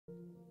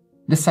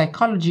The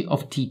Psychology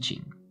of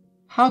Teaching.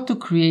 How to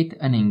create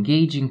an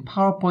engaging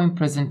PowerPoint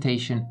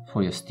presentation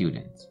for your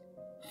students.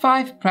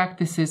 5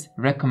 practices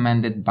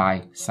recommended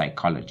by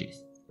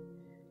psychologists.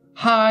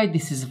 Hi,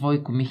 this is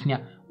Voicu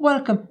Mihnea.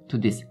 Welcome to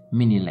this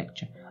mini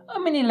lecture. A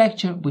mini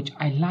lecture which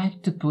I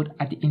like to put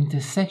at the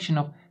intersection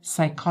of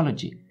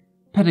psychology,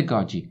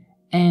 pedagogy,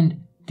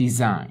 and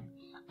design.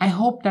 I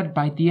hope that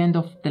by the end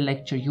of the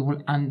lecture you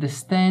will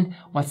understand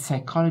what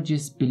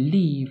psychologists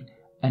believe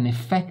an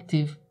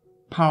effective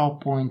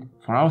PowerPoint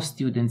for our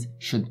students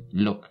should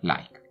look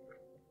like.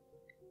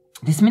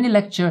 This mini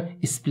lecture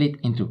is split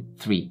into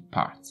 3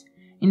 parts.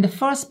 In the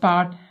first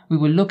part, we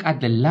will look at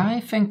the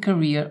life and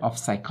career of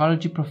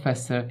psychology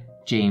professor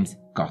James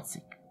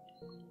Gotsick.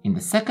 In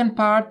the second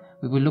part,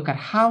 we will look at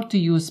how to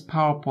use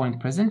PowerPoint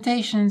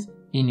presentations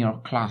in your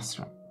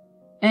classroom.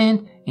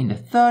 And in the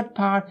third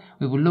part,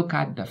 we will look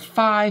at the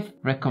 5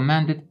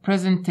 recommended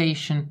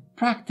presentation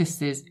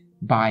practices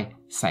by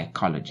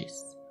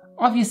psychologists.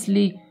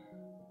 Obviously,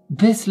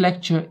 this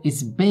lecture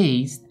is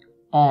based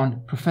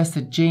on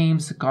Professor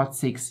James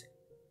Gotsick's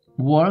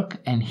work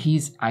and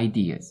his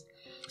ideas.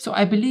 So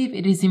I believe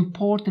it is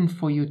important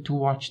for you to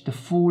watch the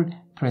full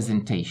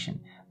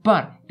presentation.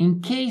 But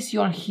in case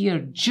you are here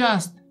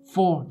just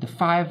for the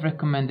 5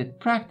 recommended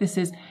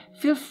practices,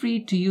 feel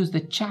free to use the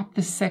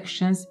chapter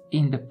sections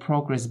in the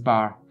progress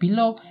bar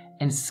below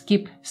and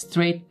skip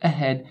straight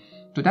ahead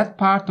to that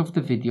part of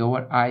the video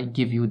where I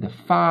give you the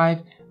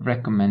 5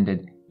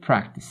 recommended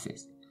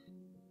practices.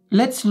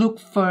 Let's look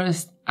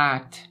first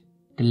at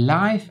the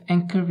life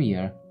and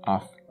career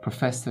of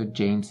Professor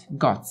James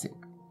Gotsick.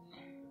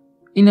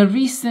 In a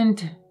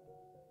recent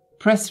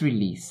press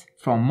release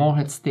from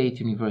Morehead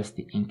State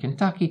University in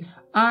Kentucky,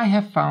 I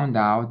have found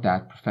out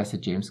that Professor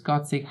James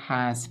Gotsick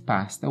has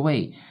passed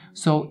away.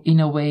 So in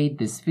a way,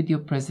 this video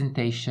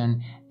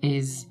presentation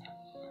is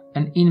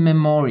an in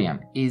memoriam,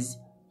 is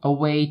a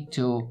way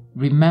to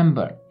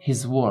remember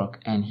his work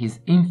and his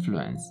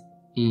influence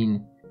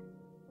in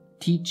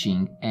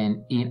teaching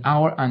and in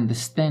our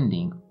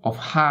understanding of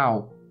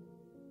how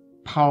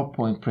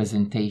PowerPoint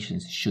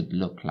presentations should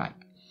look like.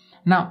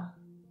 Now,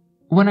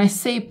 when I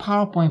say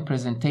PowerPoint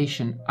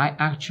presentation, I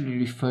actually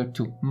refer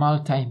to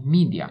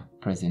multimedia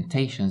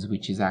presentations,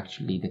 which is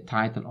actually the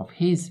title of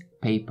his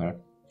paper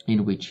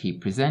in which he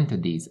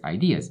presented these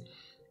ideas.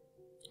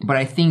 But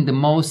I think the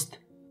most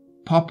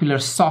popular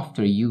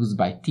software used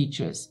by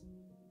teachers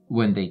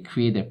when they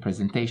create their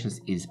presentations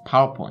is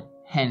PowerPoint,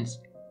 hence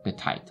the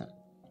title.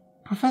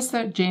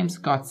 Professor James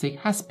Gotsick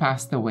has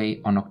passed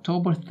away on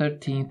October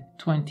 13,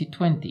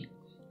 2020.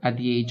 At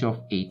the age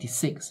of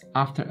 86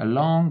 after a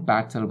long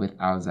battle with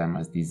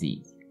Alzheimer's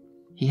disease.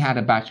 He had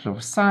a Bachelor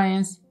of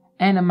Science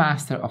and a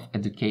Master of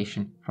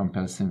Education from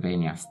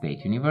Pennsylvania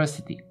State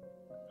University.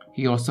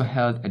 He also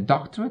held a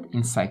doctorate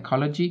in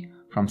psychology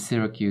from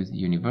Syracuse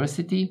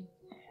University,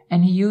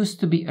 and he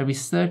used to be a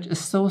research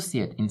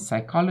associate in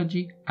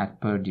psychology at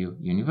Purdue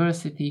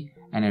University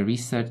and a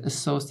research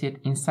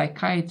associate in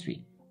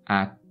psychiatry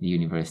at the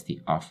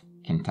University of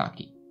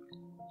Kentucky.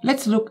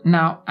 Let's look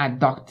now at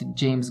Dr.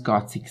 James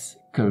Gotsick's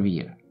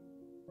career.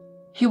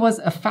 He was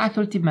a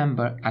faculty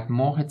member at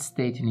Morehead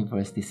State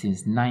University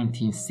since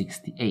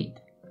 1968,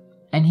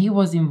 and he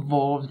was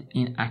involved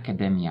in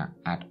academia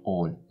at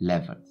all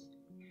levels.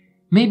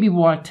 Maybe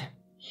what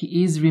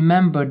he is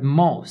remembered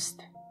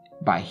most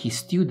by his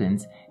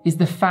students is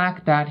the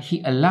fact that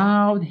he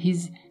allowed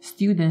his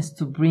students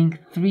to bring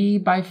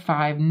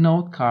 3x5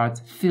 note cards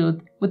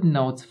filled with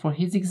notes for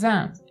his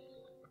exams.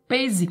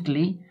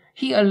 Basically,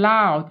 he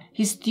allowed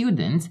his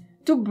students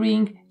to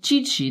bring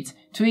cheat sheets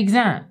to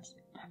exams.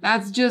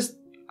 That's just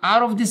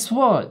out of this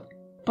world.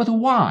 But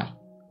why?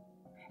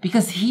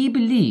 Because he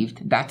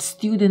believed that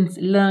students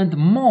learned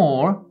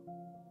more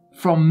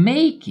from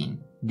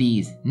making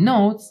these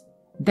notes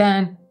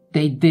than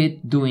they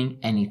did doing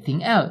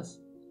anything else.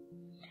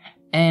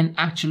 And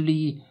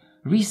actually,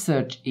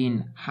 research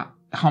in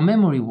how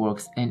memory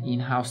works and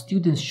in how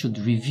students should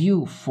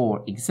review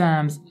for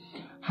exams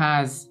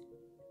has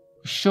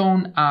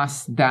shown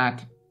us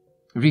that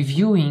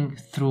reviewing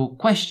through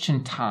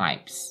question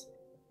types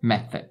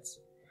methods,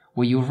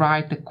 where you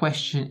write the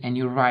question and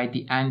you write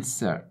the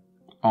answer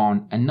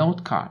on a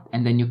note card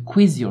and then you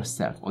quiz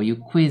yourself or you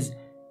quiz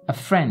a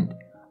friend,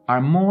 are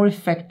more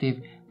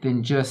effective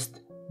than just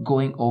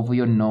going over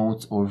your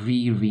notes or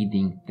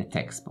rereading the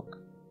textbook.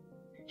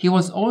 He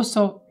was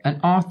also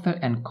an author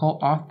and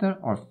co-author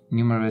of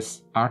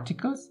numerous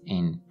articles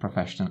in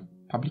professional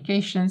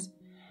publications.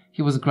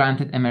 He was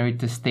granted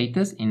emeritus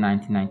status in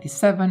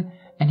 1997,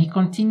 and he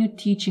continued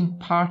teaching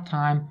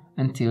part-time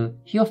until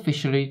he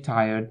officially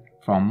retired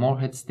from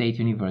Morehead State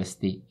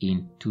University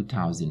in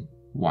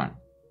 2001.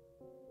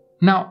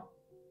 Now,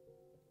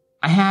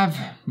 I have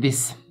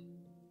this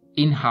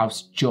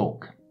in-house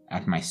joke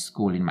at my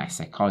school in my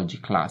psychology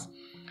class.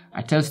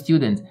 I tell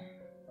students,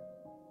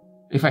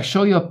 if I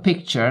show you a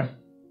picture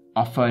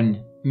of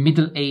a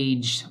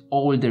middle-aged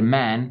older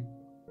man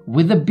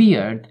with a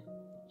beard,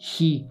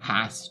 he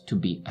has to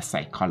be a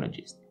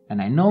psychologist.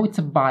 And I know it's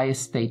a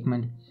biased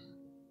statement,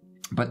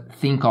 but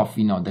think of,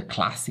 the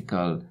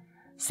classical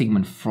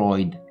Sigmund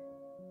Freud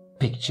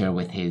picture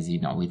with his,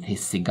 with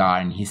his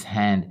cigar in his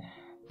hand.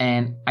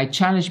 And I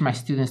challenge my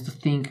students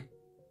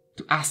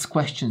to ask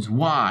questions.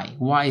 Why?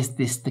 Why is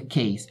this the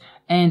case?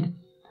 And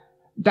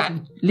that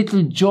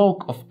little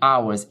joke of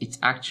ours, it's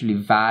actually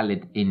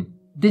valid in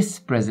this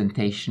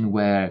presentation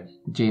where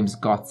James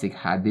Gotsick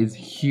had these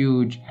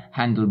huge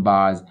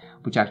handlebars,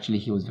 which actually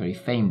he was very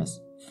famous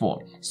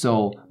for.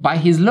 So by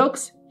his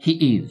looks,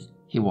 he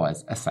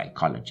was a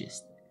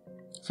psychologist.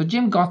 So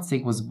Jim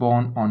Gotsick was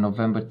born on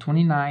November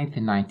 29th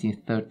in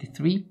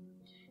 1933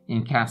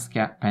 in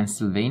Casca,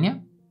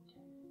 Pennsylvania.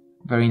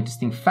 Very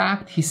interesting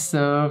fact, he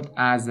served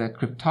as a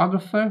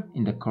cryptographer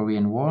in the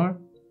Korean War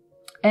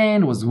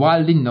and was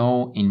widely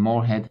known in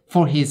Moorhead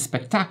for his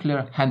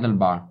spectacular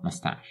handlebar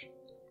mustache.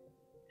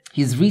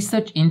 His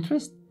research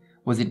interest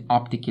was in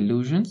optic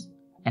illusions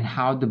and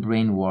how the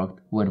brain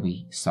worked when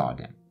we saw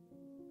them.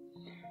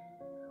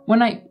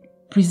 When I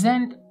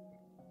present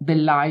the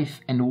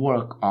life and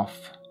work of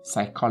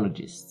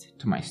psychologists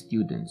to my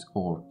students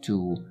or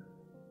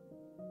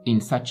in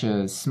such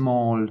a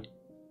small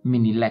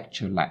mini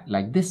lecture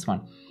like this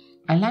one,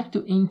 I like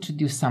to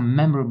introduce some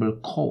memorable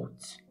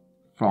quotes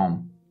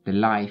from the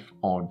life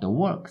or the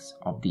works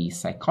of these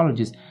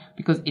psychologists,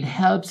 because it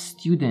helps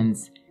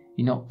students,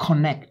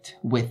 connect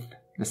with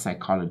the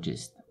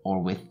psychologist or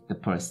with the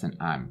person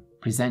I'm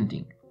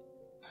presenting.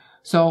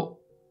 So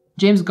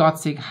James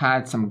Gotsick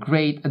had some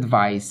great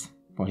advice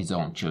for his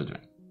own children.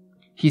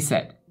 He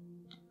said,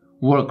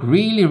 "Work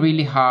really,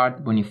 really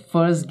hard when you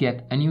first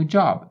get a new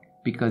job,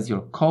 because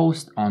you'll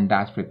coast on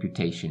that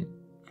reputation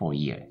for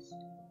years."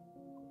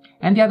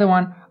 And the other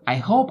one, "I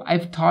hope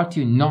I've taught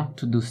you not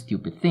to do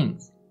stupid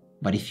things,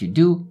 but if you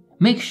do,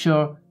 make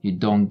sure you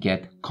don't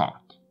get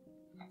caught."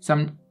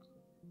 Some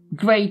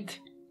great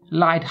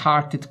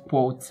light-hearted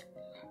quotes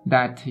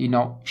that,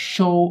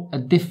 show a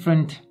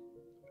different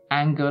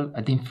angle,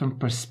 a different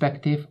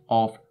perspective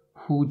of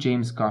who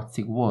James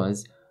Gotsick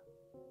was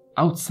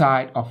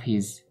outside of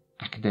his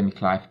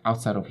academic life,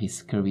 outside of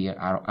his career,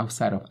 or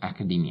outside of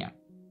academia.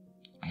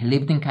 He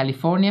lived in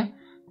California,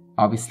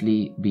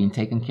 obviously being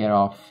taken care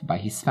of by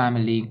his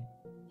family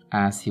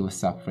as he was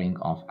suffering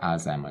of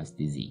Alzheimer's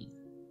disease.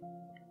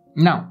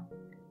 Now,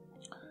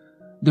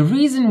 the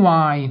reason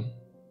why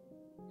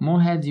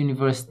Moorhead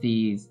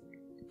University's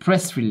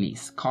press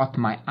release caught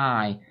my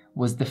eye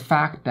was the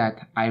fact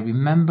that I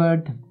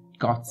remembered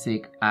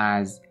Gotsick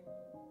as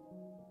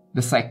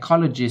the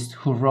psychologist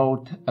who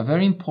wrote a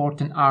very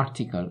important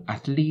article,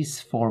 at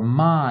least for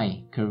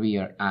my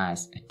career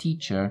as a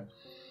teacher.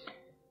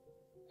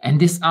 And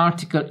this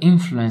article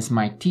influenced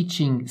my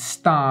teaching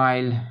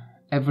style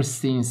ever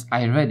since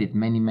I read it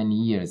many, many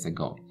years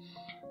ago.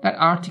 That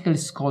article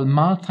is called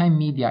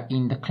Multimedia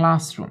in the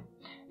Classroom.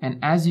 And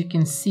as you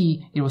can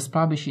see, it was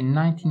published in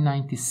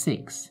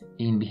 1996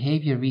 in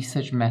Behavior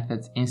Research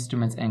Methods,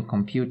 Instruments and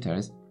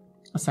Computers,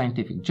 a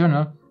scientific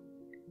journal,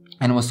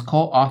 and was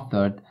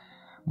co-authored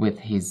with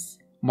his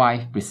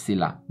wife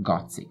Priscilla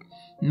Gotsick.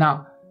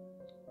 Now,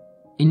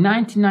 in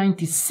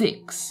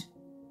 1996,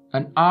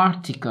 an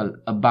article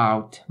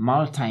about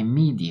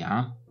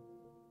multimedia,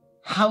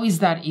 how is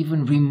that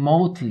even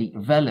remotely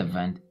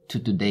relevant to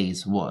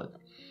today's world?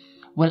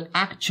 Well,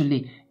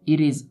 actually, it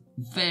is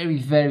very,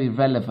 very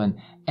relevant.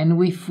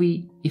 And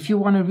if you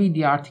want to read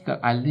the article,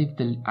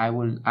 I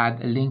will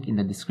add a link in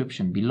the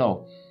description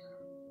below.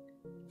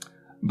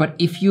 But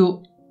if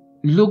you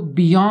look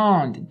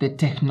beyond the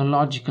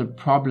technological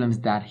problems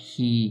that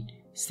he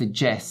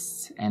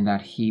suggests and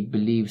that he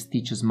believes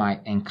teachers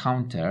might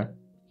encounter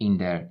in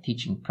their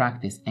teaching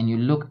practice, and you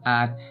look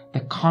at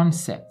the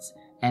concepts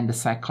and the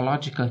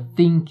psychological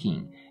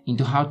thinking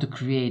into how to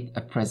create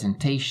a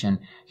presentation,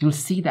 you'll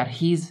see that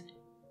his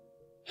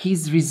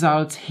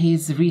results,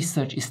 his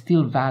research is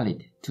still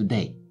valid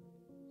today.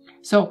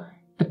 So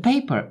the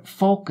paper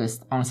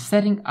focused on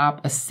setting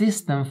up a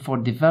system for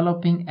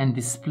developing and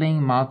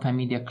displaying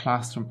multimedia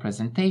classroom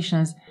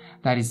presentations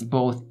that is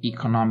both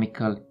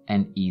economical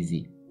and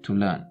easy to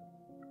learn.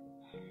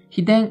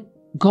 He then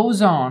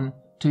goes on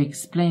to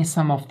explain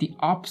some of the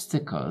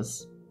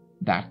obstacles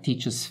that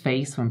teachers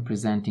face when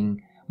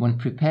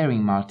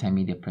preparing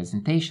multimedia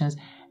presentations,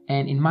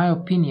 and in my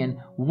opinion,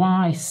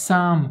 why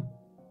some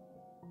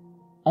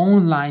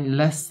online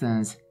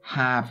lessons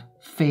have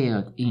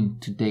failed in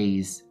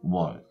today's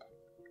world.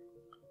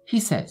 He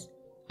says,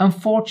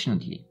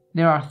 unfortunately,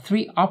 there are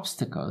 3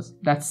 obstacles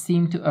that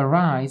seem to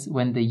arise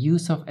when the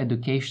use of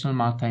educational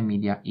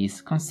multimedia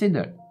is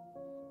considered.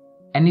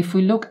 And if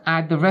we look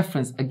at the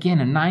reference,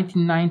 again, a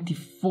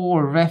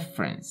 1994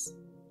 reference,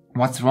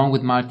 what's wrong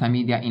with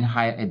multimedia in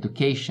higher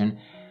education,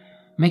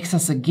 makes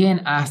us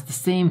again ask the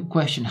same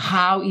question: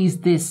 how is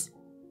this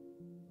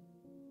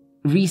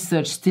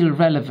research still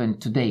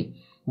relevant today?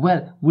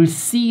 Well, we'll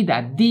see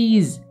that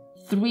these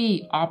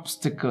 3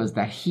 obstacles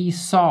that he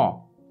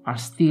saw are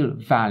still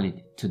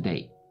valid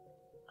today.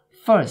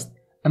 First,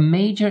 a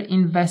major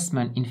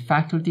investment in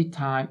faculty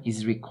time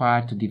is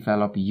required to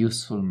develop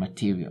useful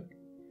material.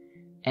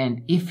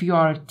 And if you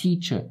are a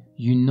teacher,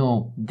 you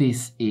know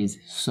this is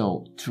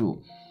so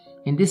true.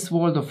 In this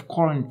world of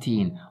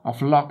quarantine, of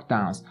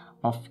lockdowns,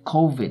 of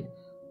COVID,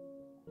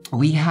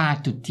 we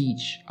had to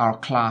teach our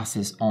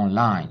classes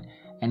online,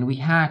 and we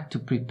had to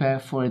prepare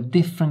for a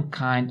different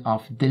kind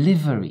of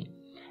delivery.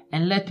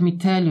 And let me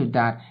tell you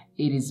that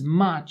it is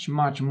much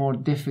more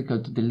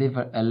difficult to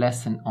deliver a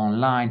lesson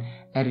online,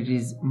 and it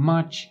is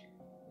much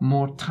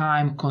more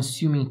time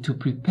consuming to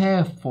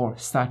prepare for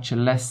such a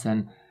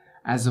lesson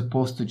as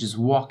opposed to just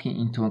walking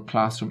into a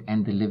classroom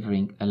and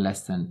delivering a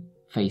lesson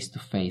face to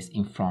face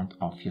in front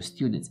of your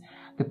students.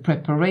 The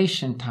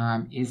preparation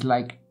time is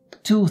like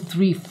 2,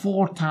 3,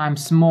 4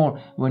 times more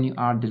when you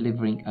are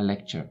delivering a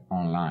lecture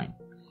online.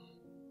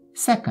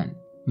 Second,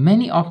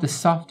 many of the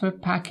software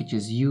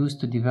packages used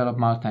to develop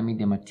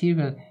multimedia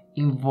material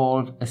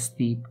involve a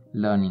steep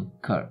learning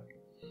curve.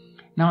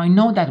 Now I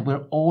know that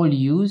we're all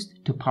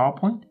used to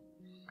PowerPoint,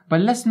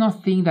 but let's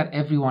not think that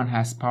everyone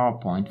has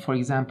PowerPoint. For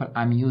example,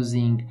 I'm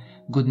using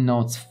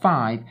GoodNotes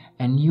 5,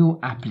 a new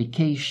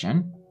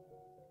application,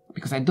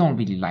 because I don't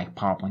really like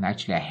PowerPoint.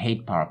 Actually, I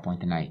hate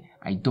PowerPoint and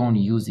I don't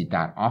use it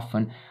that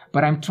often,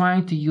 but I'm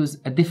trying to use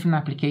a different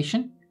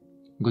application,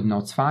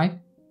 GoodNotes 5,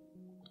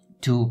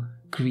 to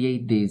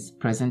create these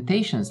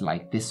presentations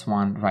like this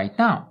one right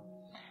now.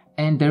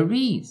 And there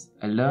is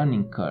a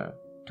learning curve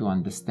to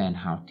understand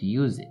how to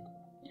use it.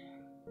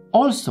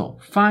 Also,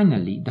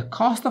 finally, the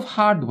cost of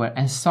hardware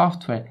and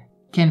software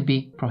can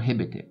be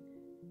prohibitive.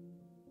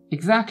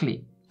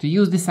 Exactly. To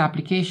use this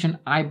application,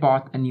 I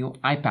bought a new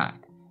iPad,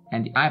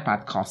 and the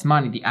iPad costs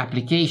money. The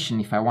application,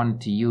 if I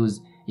want to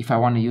use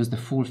the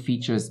full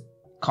features,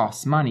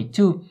 costs money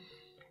too.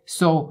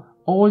 So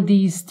all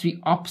these 3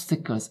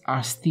 obstacles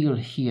are still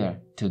here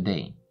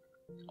today.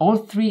 All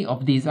 3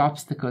 of these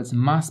obstacles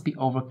must be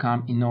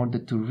overcome in order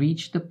to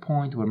reach the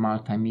point where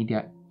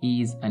multimedia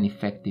is an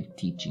effective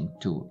teaching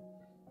tool.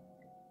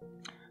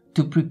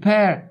 To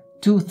prepare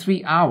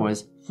 2-3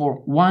 hours for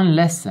one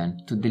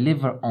lesson to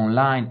deliver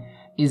online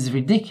is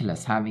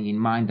ridiculous, having in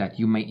mind that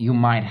you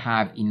might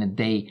have in a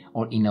day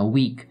or in a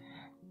week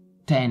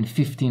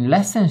 10-15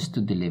 lessons to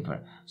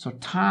deliver. So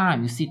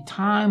time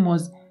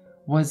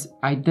was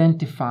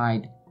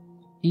identified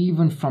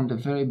even from the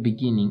very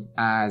beginning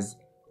as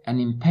an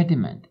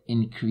impediment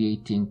in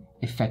creating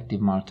effective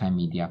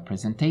multimedia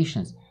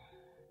presentations.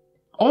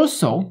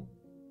 Also,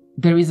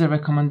 there is a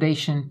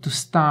recommendation to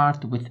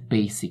start with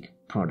basic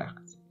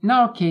products. In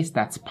our case,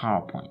 that's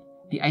PowerPoint.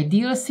 The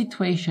ideal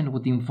situation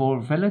would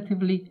involve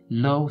relatively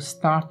low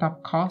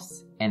startup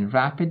costs and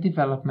rapid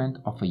development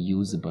of a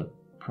usable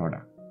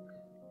product.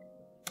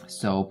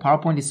 So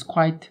PowerPoint is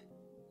quite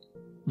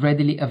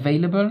readily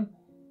available,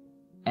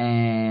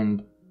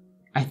 and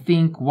I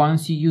think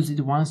once you use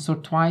it once or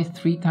twice,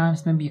 3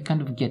 times, maybe you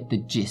kind of get the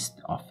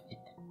gist of it.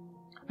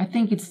 I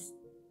think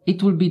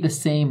it will be the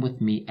same with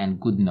me and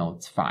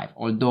GoodNotes 5,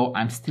 although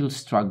I'm still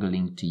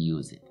struggling to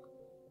use it.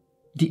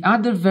 The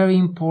other very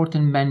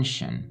important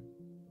mention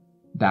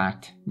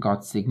that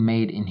Gotsick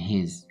made in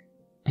his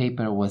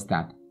paper was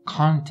that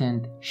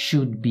content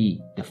should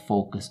be the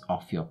focus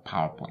of your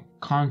PowerPoint.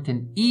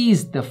 Content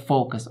is the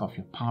focus of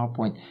your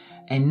PowerPoint,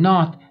 and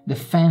not the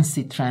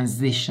fancy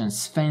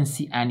transitions,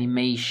 fancy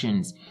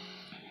animations,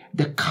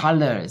 the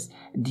colors,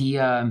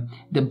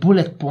 the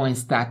bullet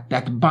points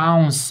that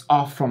bounce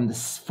off from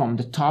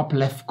the top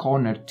left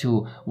corner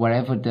to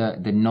wherever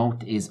the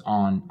note is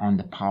on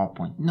the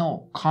PowerPoint.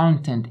 No,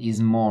 content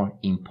is more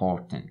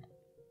important.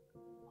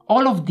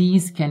 All of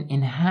these can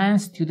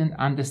enhance student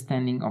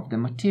understanding of the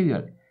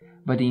material,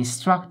 but the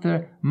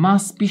instructor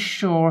must be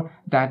sure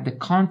that the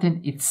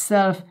content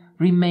itself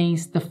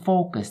remains the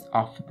focus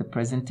of the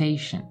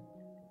presentation.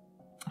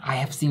 I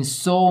have seen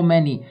so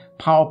many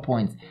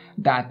PowerPoints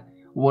that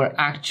were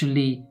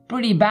actually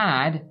pretty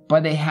bad,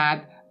 but they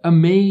had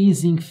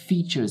amazing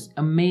features,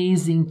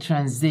 amazing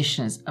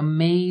transitions,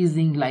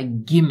 amazing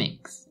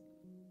gimmicks.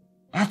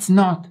 That's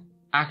not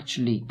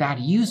actually that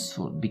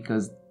useful,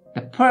 because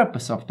the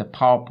purpose of the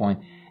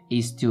PowerPoint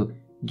is to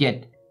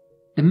get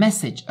the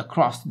message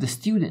across to the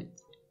student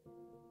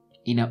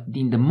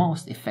in the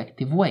most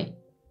effective way.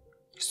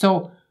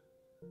 So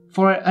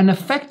for an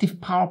effective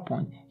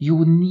PowerPoint, you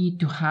will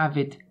need to have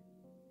it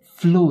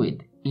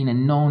fluid in a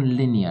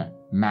non-linear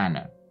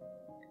manner.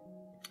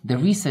 The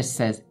research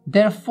says,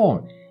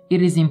 therefore,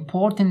 it is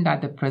important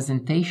that the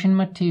presentation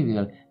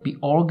material be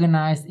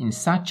organized in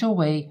such a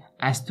way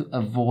as to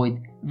avoid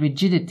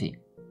rigidity.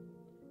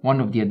 One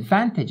of the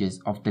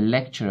advantages of the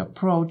lecture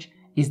approach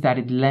is that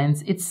it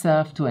lends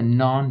itself to a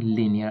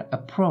non-linear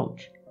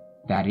approach.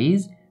 That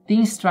is, the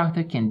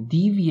instructor can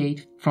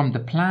deviate from the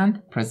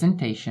planned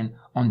presentation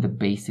on the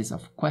basis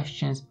of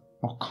questions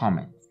or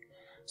comments.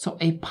 So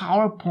a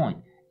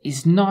PowerPoint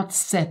is not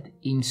set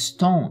in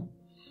stone.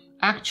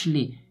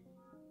 Actually,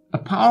 a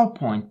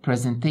PowerPoint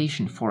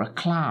presentation for a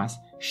class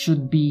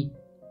should be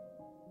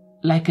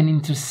like an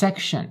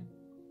intersection,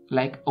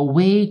 like a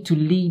way to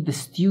lead the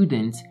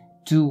students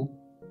to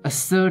a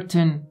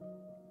certain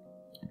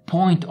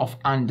point of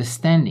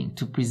understanding,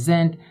 to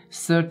present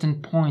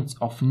certain points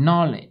of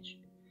knowledge.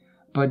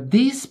 But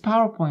these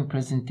PowerPoint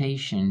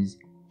presentations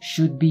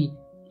should be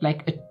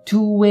like a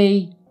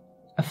two-way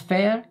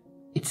affair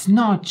It's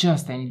not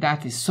just, and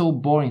that is so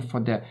boring for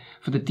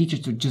the teacher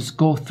to just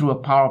go through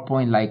a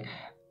PowerPoint like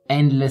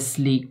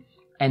endlessly,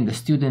 and the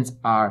students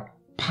are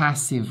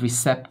passive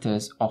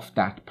receptors of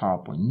that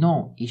PowerPoint.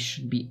 No, it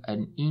should be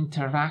an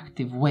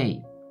interactive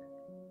way.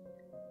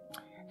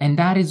 And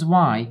that is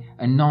why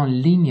a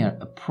non-linear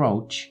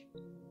approach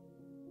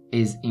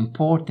is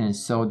important,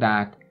 so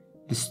that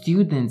the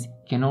students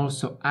can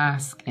also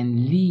ask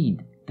and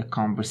lead the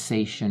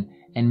conversation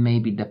and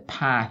maybe the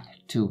path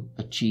to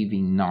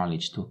achieving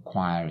knowledge, to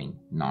acquiring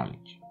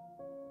knowledge.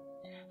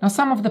 Now,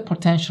 some of the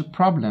potential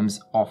problems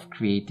of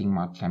creating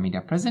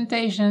multimedia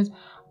presentations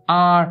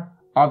are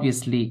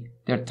obviously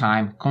their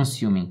time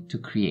consuming to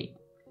create.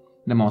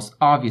 The most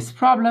obvious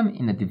problem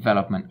in the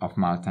development of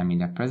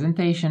multimedia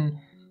presentation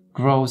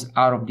grows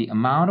out of the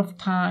amount of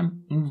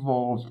time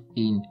involved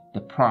in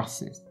the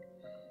process.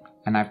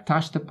 And I've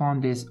touched upon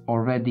this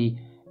already.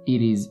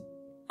 It is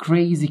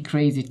crazy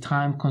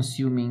time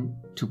consuming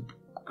to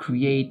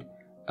create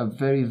a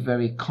very,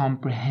 very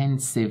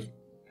comprehensive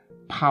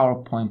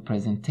PowerPoint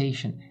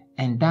presentation.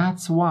 And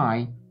that's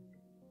why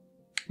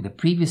the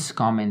previous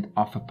comment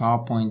of a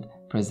PowerPoint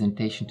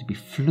presentation to be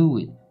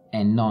fluid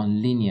and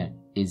non-linear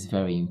is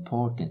very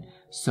important,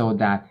 so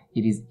that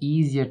it is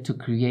easier to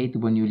create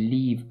when you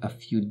leave a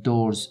few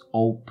doors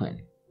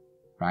open,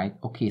 right?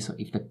 Okay, so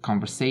if the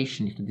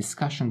conversation, if the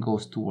discussion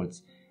goes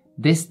towards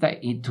this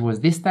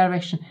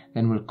direction,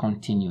 then we'll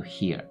continue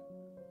here.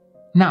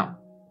 Now,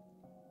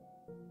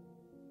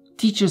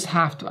 teachers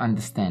have to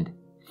understand,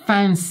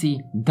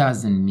 fancy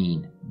doesn't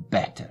mean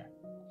better.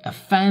 A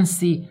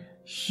fancy,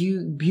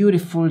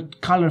 beautiful,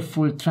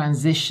 colorful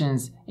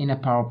transitions in a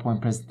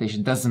PowerPoint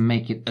presentation doesn't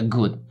make it a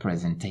good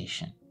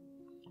presentation.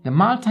 The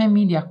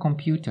multimedia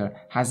computer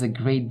has a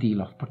great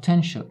deal of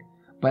potential,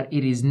 but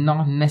it is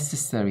not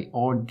necessary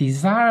or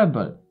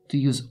desirable to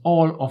use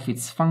all of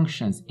its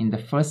functions in the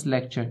first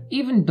lecture,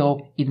 even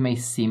though it may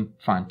seem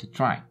fun to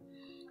try.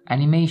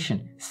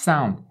 Animation,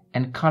 sound,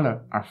 and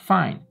color are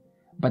fine,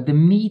 but the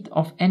meat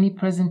of any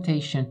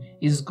presentation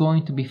is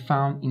going to be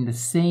found in the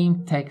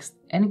same text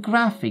and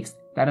graphics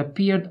that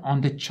appeared on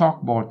the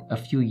chalkboard a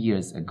few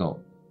years ago.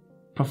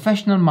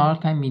 Professional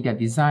multimedia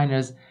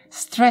designers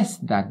stress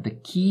that the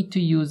key to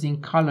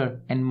using color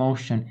and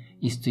motion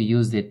is to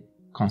use it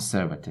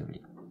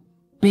conservatively.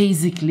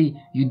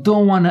 Basically, you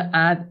don't want to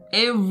add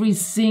every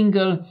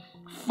single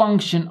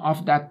function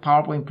of that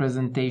PowerPoint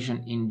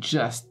presentation in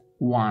just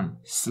one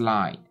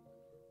slide.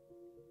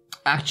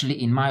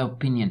 Actually, in my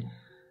opinion,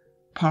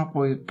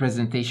 PowerPoint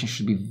presentation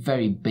should be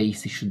very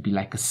basic, should be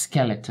like a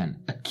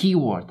skeleton, a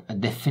keyword, a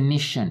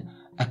definition,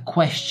 a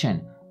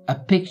question, a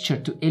picture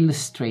to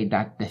illustrate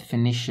that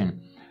definition,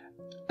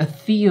 a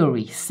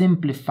theory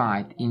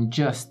simplified in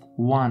just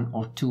 1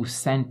 or 2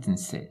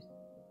 sentences,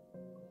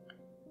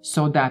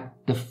 so that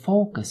the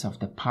focus of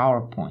the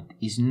PowerPoint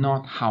is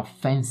not how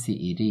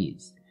fancy it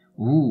is.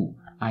 Ooh,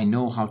 I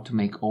know how to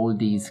make all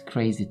these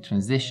crazy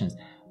transitions,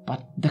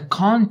 but the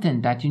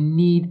content that you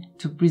need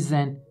to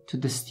present to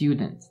the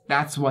students,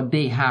 that's what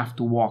they have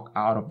to walk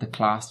out of the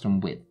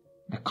classroom with.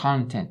 The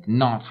content,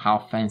 not how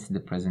fancy the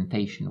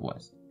presentation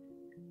was.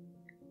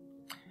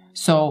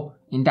 So,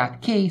 in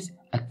that case,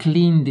 a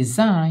clean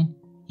design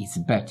is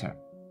better.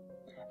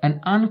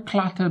 An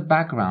uncluttered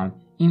background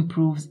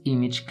improves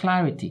image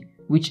clarity,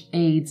 which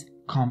aids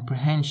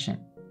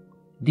comprehension.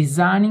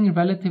 Designing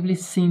relatively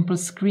simple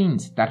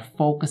screens that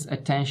focus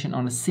attention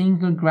on a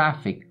single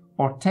graphic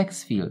or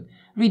text field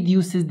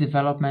reduces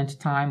development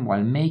time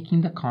while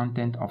making the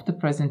content of the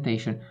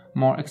presentation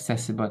more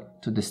accessible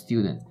to the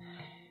students.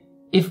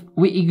 If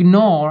we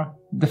ignore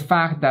the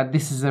fact that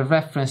this is a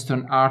reference to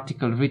an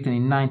article written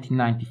in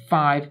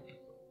 1995,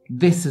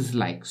 this is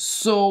like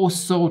so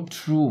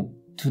true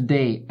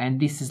today, and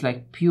this is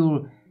like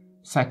pure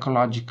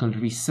psychological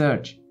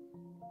research.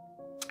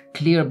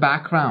 Clear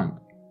background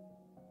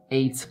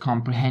aids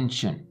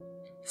comprehension.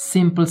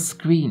 Simple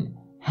screen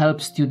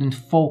helps student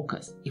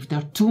focus. If there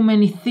are too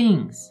many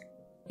things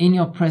in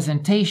your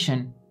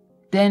presentation,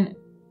 then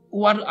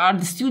what are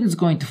the students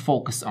going to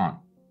focus on?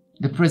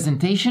 The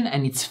presentation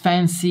and its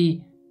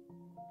fancy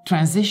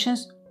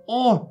transitions,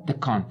 or the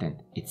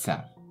content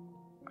itself?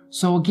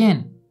 So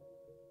again,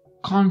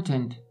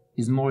 content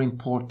is more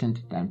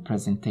important than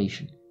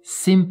presentation.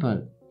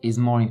 Simple is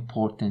more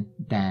important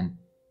than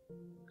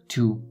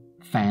too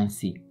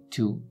fancy,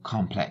 too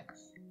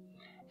complex.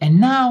 And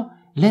now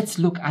let's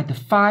look at the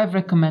 5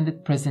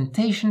 recommended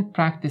presentation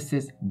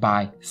practices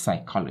by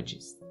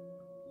psychologists.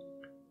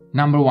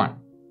 Number 1.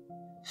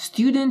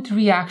 Student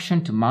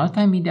reaction to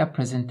multimedia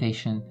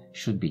presentation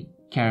should be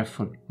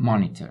carefully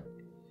monitored.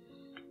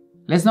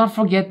 Let's not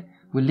forget,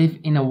 we live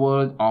in a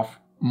world of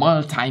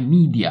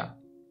multimedia,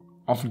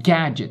 of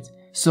gadgets.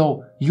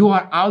 So you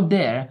are out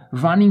there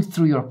running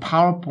through your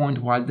PowerPoint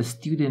while the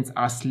students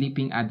are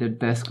sleeping at their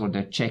desk, or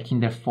they're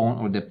checking their phone,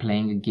 or they're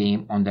playing a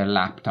game on their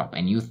laptop,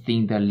 and you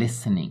think they're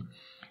listening.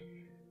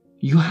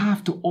 You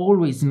have to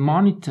always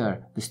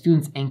monitor the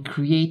students and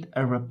create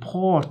a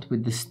rapport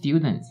with the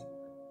students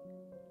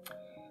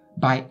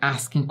by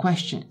asking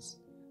questions,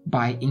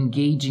 by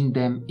engaging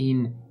them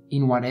in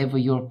in whatever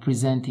you're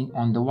presenting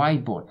on the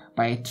whiteboard,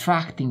 by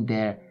attracting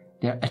their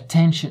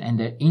attention and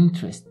their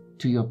interest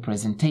to your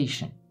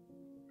presentation.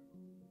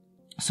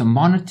 So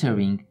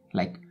monitoring,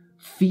 like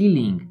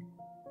feeling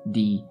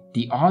the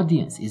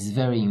audience, is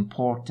very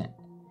important.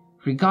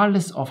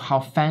 Regardless of how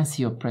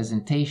fancy your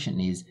presentation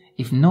is,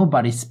 if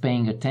nobody's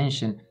paying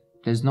attention,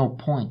 there's no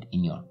point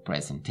in your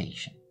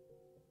presentation.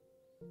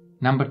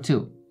 Number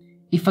 2,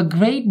 if a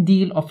great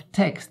deal of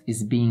text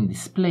is being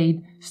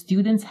displayed,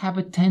 students have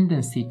a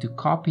tendency to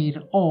copy it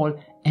all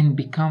and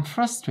become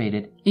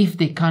frustrated if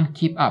they can't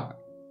keep up.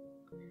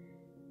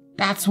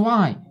 That's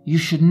why you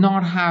should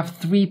not have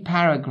 3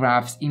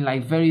 paragraphs in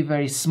like very,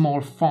 very small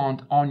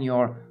font on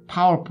your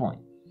PowerPoint.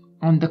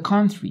 On the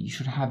contrary, you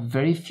should have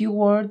very few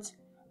words,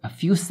 a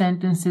few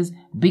sentences,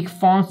 big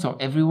font so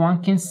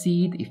everyone can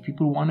see it. If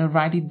people want to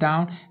write it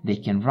down, they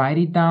can write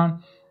it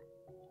down.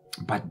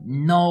 But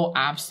no,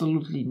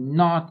 absolutely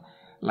not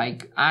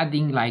like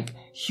adding like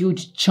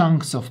huge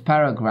chunks of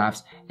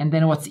paragraphs. And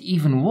then what's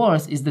even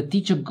worse is the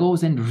teacher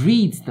goes and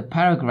reads the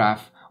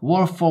paragraph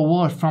word for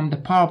word from the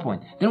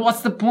PowerPoint. Then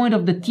what's the point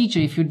of the teacher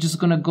if you're just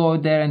gonna go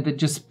there and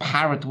just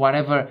parrot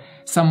whatever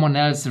someone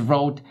else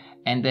wrote,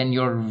 and then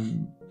you're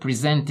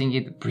presenting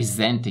it,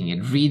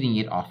 reading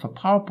it off a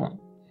PowerPoint?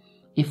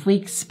 If we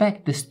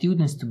expect the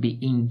students to be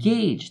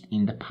engaged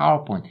in the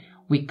PowerPoint,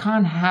 we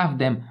can't have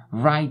them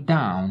write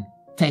down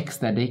text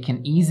that they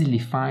can easily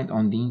find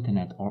on the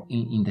internet or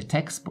in the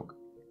textbook.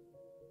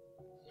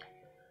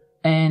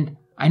 And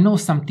I know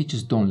some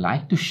teachers don't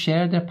like to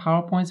share their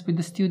PowerPoints with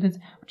the students,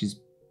 which is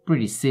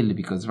pretty silly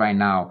because right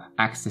now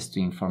access to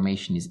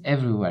information is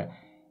everywhere.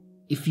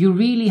 If you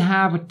really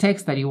have a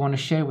text that you want to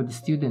share with the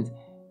students,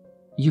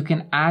 you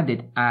can add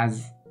it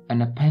as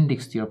an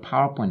appendix to your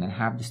PowerPoint and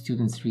have the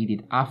students read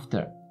it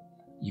after.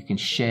 You can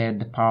share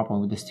the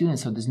PowerPoint with the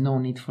students, so there's no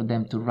need for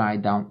them to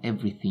write down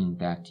everything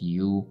that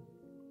you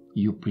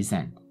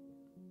present.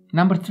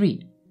 Number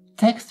 3,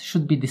 text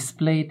should be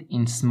displayed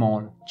in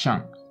small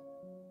chunks,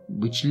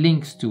 which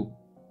links to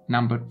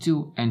number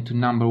 2 and to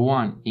number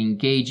 1,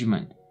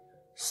 engagement.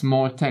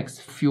 Small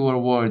text, fewer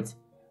words,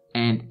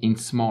 and in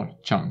small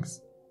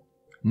chunks.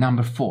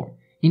 Number 4,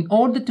 in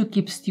order to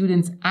keep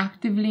students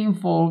actively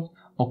involved,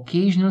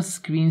 occasional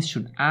screens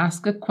should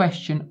ask a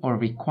question or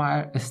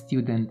require a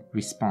student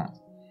response.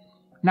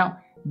 Now,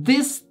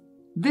 this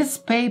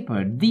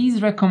paper,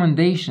 these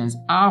recommendations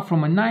are from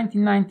a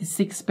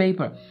 1996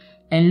 paper,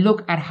 and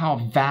look at how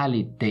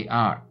valid they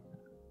are.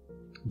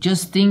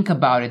 Just think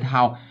about it,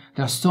 how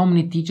there are so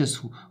many teachers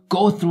who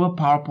go through a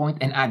PowerPoint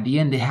and at the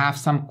end they have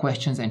some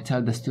questions and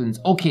tell the students,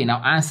 okay,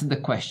 now answer the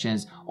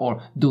questions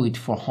or do it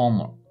for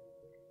homework.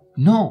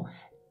 No,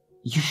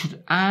 you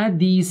should add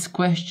these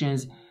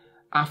questions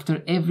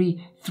after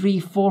every 3,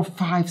 4,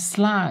 5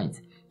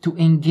 slides to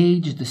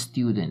engage the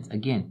students.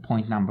 Again,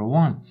 point number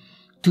 1,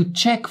 to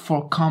check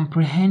for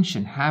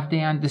comprehension. Have they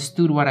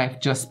understood what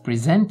I've just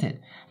presented?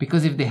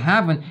 Because if they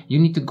haven't, you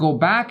need to go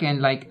back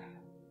and like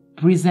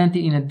present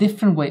it in a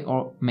different way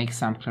or make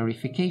some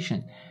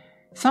clarification.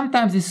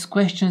 Sometimes these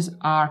questions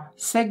are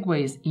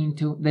segues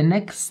into the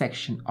next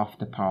section of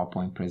the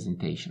PowerPoint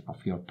presentation,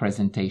 of your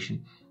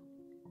presentation.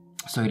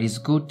 So it is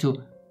good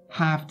to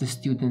have the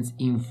students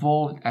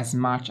involved as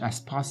much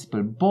as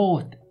possible,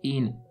 both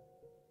in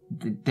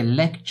the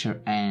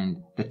lecture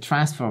and the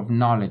transfer of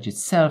knowledge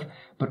itself,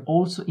 but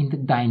also in the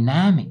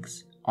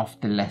dynamics of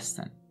the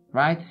lesson,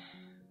 right?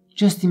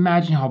 Just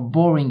imagine how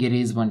boring it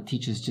is when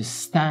teachers just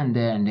stand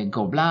there and they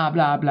go blah,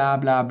 blah, blah,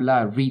 blah,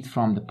 blah, read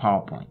from the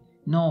PowerPoint.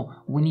 No,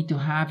 we need to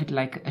have it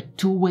like a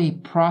two-way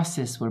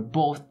process where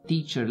both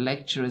teacher,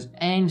 lecturers,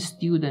 and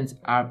students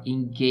are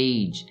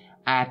engaged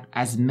at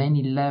as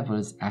many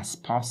levels as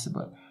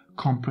possible.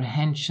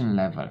 Comprehension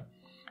level,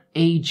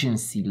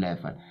 agency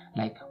level,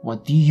 like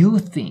what do you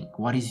think?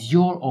 What is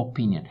your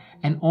opinion?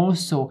 And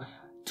also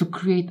to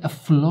create a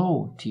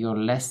flow to your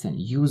lesson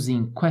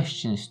using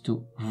questions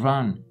to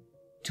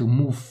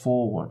move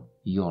forward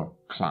your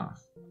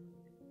class.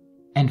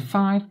 And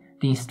 5,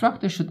 the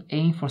instructor should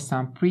aim for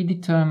some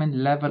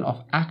predetermined level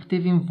of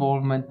active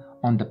involvement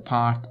on the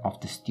part of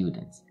the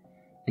students.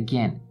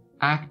 Again,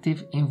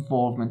 active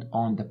involvement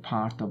on the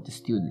part of the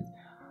students.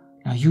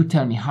 Now you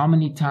tell me, how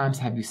many times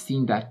have you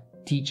seen that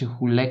teacher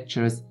who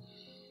lectures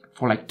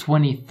for like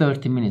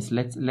 20-30 minutes?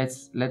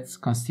 Let's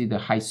consider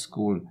high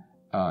school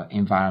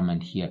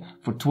environment here.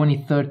 For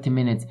 20-30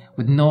 minutes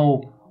with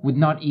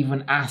not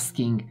even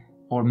asking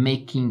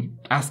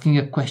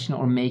a question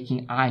or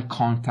making eye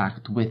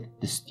contact with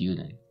the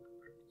student.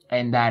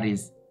 And that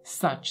is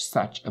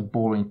such a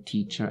boring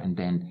teacher, and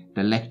then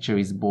the lecture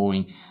is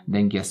boring,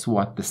 then guess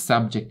what? The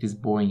subject is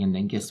boring, and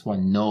then guess what?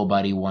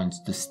 Nobody wants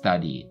to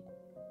study it.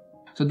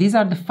 So these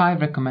are the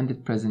 5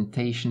 recommended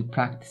presentation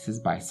practices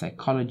by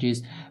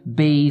psychologists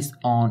based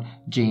on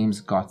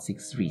James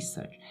Gotsick's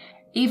research.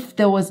 If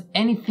there was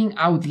anything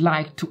I would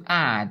like to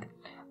add,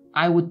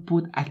 I would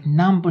put at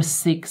number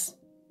 6,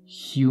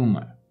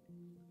 humor.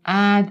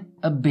 Add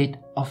a bit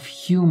of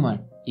humor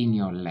in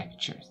your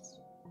lectures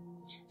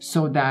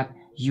so that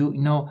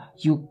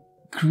you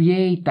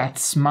create that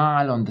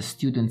smile on the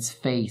student's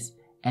face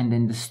and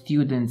then the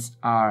students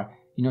are,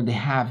 they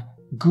have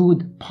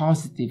good,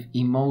 positive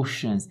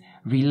emotions,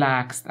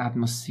 relaxed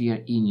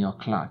atmosphere in your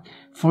class.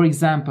 For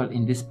example,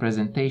 in this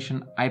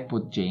presentation, I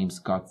put James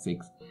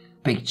Gotsick's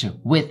picture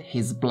with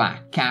his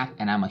black cat,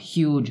 and I'm a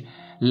huge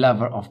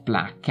lover of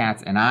black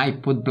cats, and I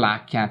put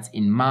black cats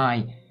in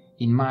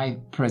my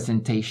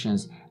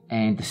presentations,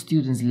 and the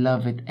students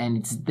love it, and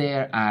it's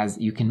there as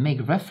you can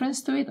make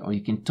reference to it, or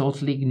you can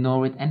totally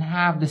ignore it and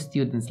have the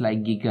students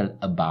giggle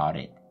about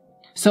it.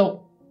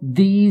 So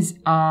these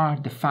are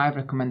the 5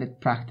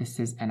 recommended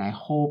practices, and I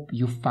hope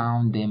you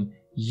found them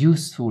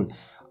useful.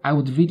 I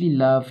would really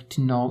love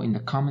to know in the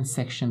comment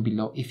section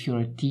below, if you're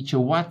a teacher,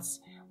 what's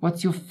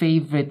your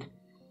favorite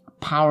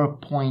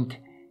PowerPoint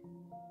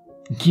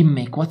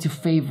gimmick? What's your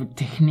favorite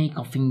technique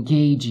of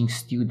engaging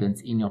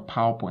students in your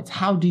PowerPoints?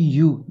 How do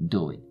you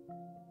do it?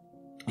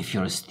 If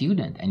you're a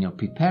student and you're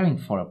preparing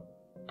for a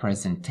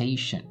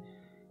presentation,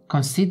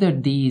 consider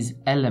these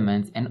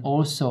elements, and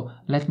also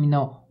let me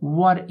know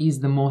what is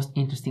the most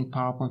interesting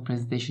PowerPoint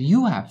presentation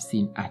you have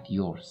seen at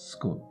your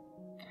school.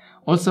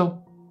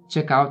 Also,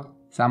 check out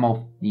some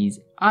of these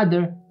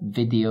other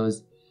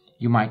videos.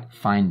 You might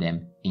find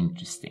them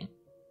interesting.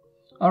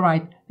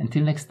 Alright,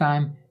 until next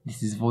time,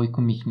 this is Voicu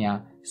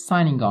Mihnea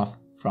signing off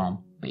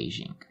from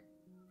Beijing.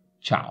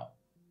 Ciao.